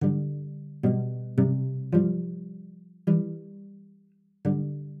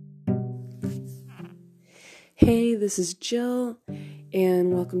Hey, this is Jill,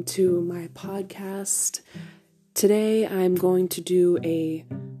 and welcome to my podcast. Today, I'm going to do a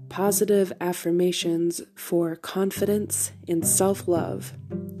positive affirmations for confidence and self-love.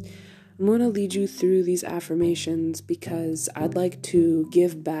 I'm going to lead you through these affirmations because I'd like to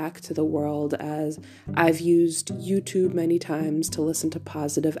give back to the world, as I've used YouTube many times to listen to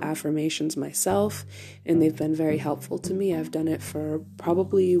positive affirmations myself, and they've been very helpful to me. I've done it for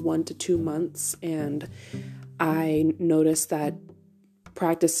probably 1 to 2 months, and I noticed that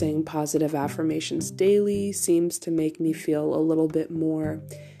practicing positive affirmations daily seems to make me feel a little bit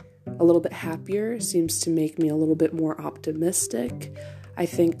happier, seems to make me a little bit more optimistic. I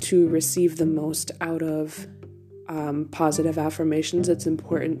think to receive the most out of positive affirmations, it's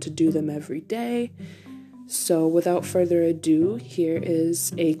important to do them every day. So without further ado, here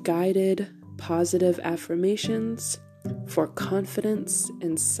is a guided positive affirmations for confidence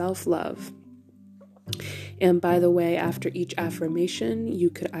and self-love. And by the way, after each affirmation, you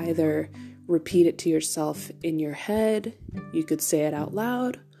could either repeat it to yourself in your head, you could say it out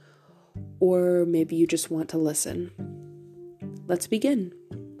loud, or maybe you just want to listen. Let's begin.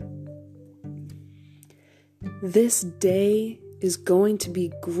 This day is going to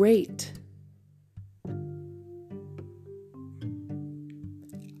be great.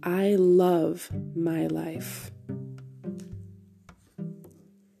 I love my life.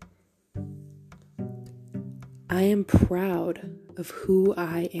 I am proud of who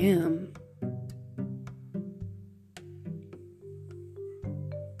I am.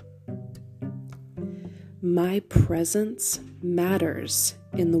 My presence matters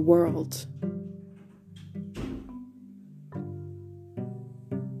in the world.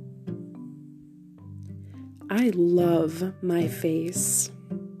 I love my face.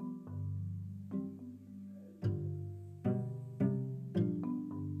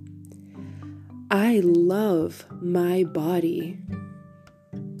 I love my body.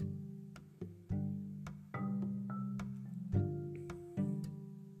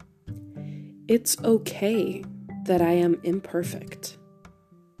 It's okay that I am imperfect.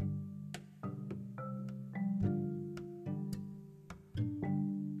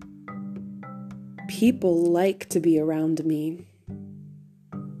 People like to be around me.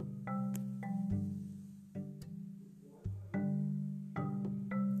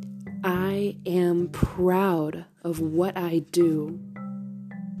 I am proud of what I do.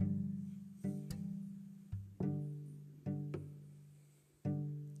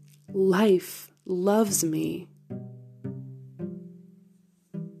 Life loves me.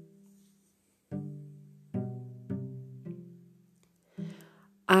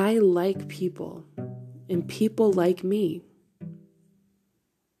 I like people, and people like me.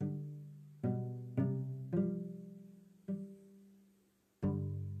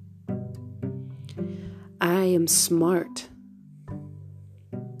 I am smart.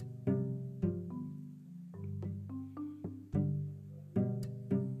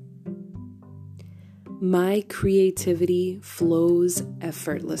 My creativity flows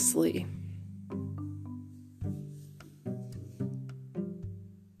effortlessly.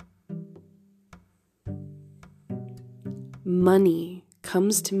 Money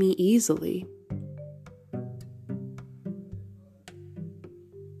comes to me easily.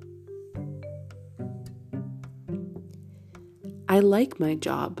 I like my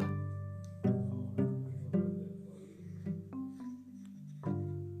job.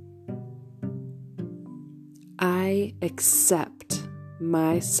 I accept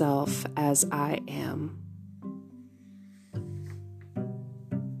myself as I am.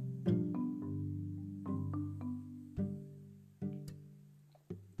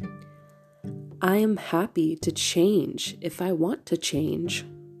 I am happy to change if I want to change.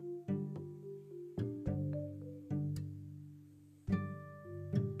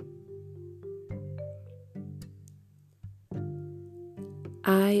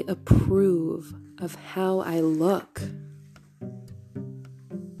 I approve of how I look.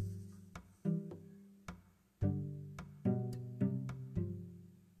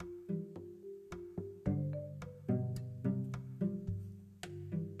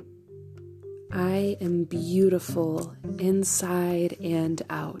 I am beautiful inside and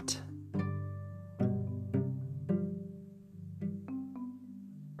out.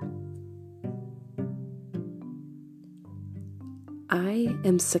 I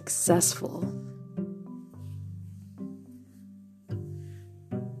am successful.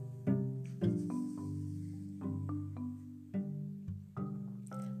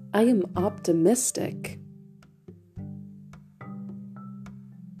 I am optimistic.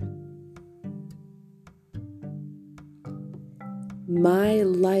 My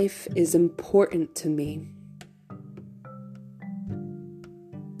life is important to me.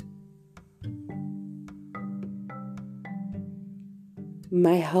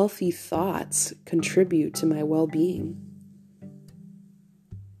 My healthy thoughts contribute to my well-being.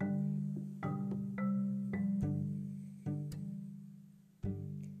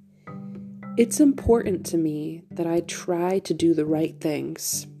 It's important to me that I try to do the right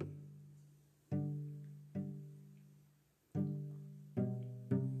things.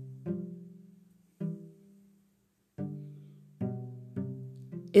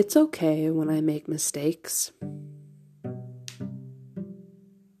 It's okay when I make mistakes.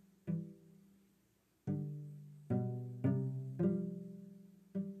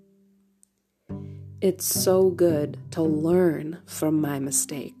 It's so good to learn from my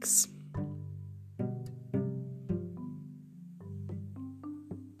mistakes.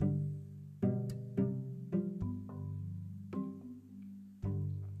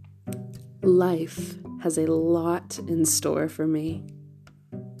 Life has a lot in store for me.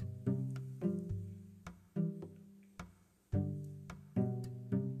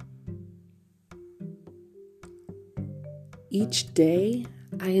 Each day,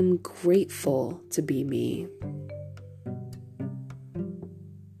 I am grateful to be me.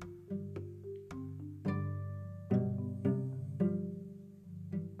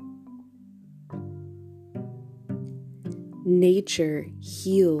 Nature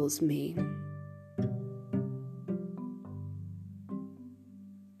heals me.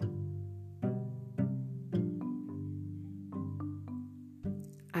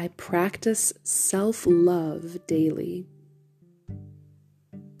 I practice self-love daily.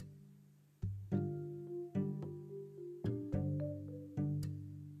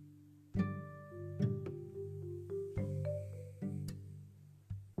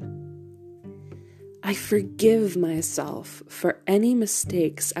 I forgive myself for any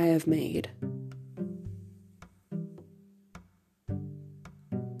mistakes I have made.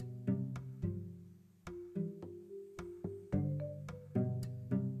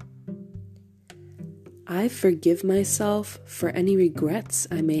 I forgive myself for any regrets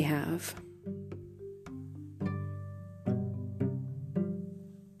I may have.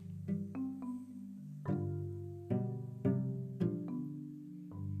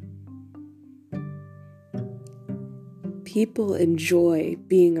 People enjoy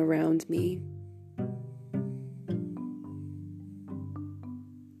being around me.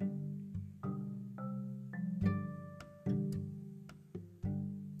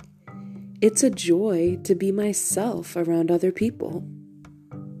 It's a joy to be myself around other people.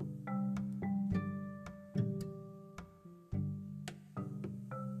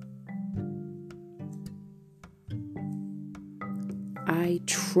 I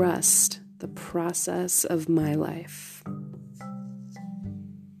trust the process of my life.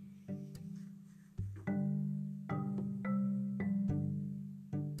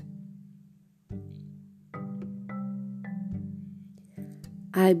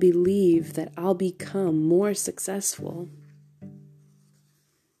 I believe that I'll become more successful.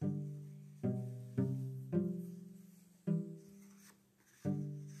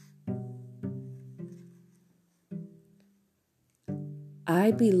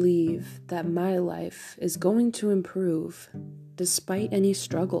 I believe that my life is going to improve despite any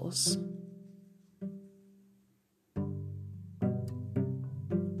struggles.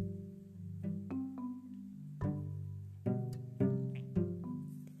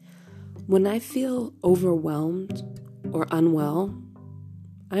 When I feel overwhelmed or unwell,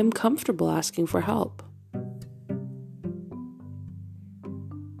 I'm comfortable asking for help.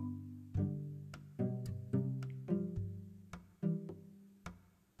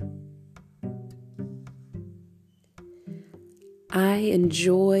 I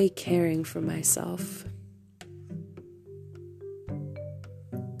enjoy caring for myself.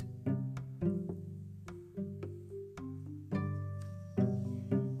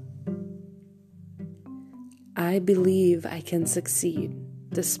 I believe I can succeed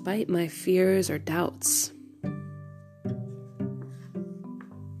despite my fears or doubts.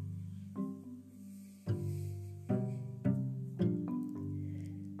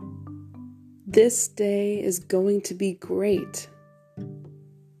 This day is going to be great.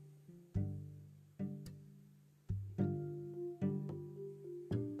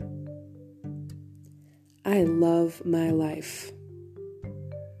 I love my life.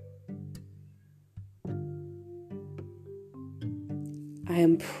 I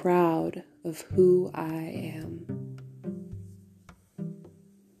am proud of who I am.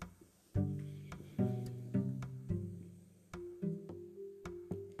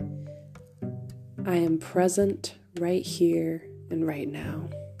 I am present right here and right now.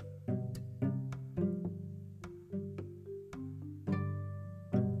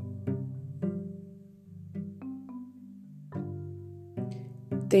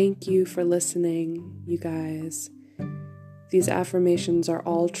 Thank you for listening, you guys. These affirmations are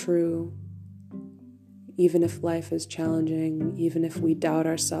all true. Even if life is challenging, even if we doubt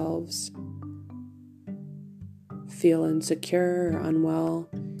ourselves, feel insecure or unwell,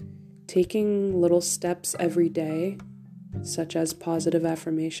 taking little steps every day, such as positive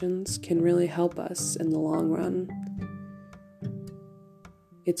affirmations, can really help us in the long run.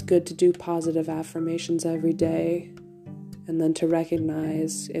 It's good to do positive affirmations every day, and then to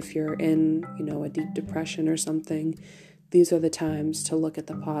recognize if you're in, a deep depression or something, these are the times to look at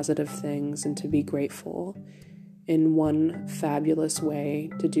the positive things and to be grateful. And one fabulous way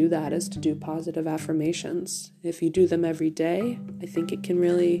to do that is to do positive affirmations. If you do them every day, I think it can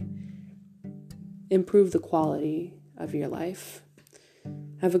really improve the quality of your life.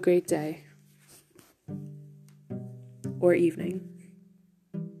 Have a great day or evening.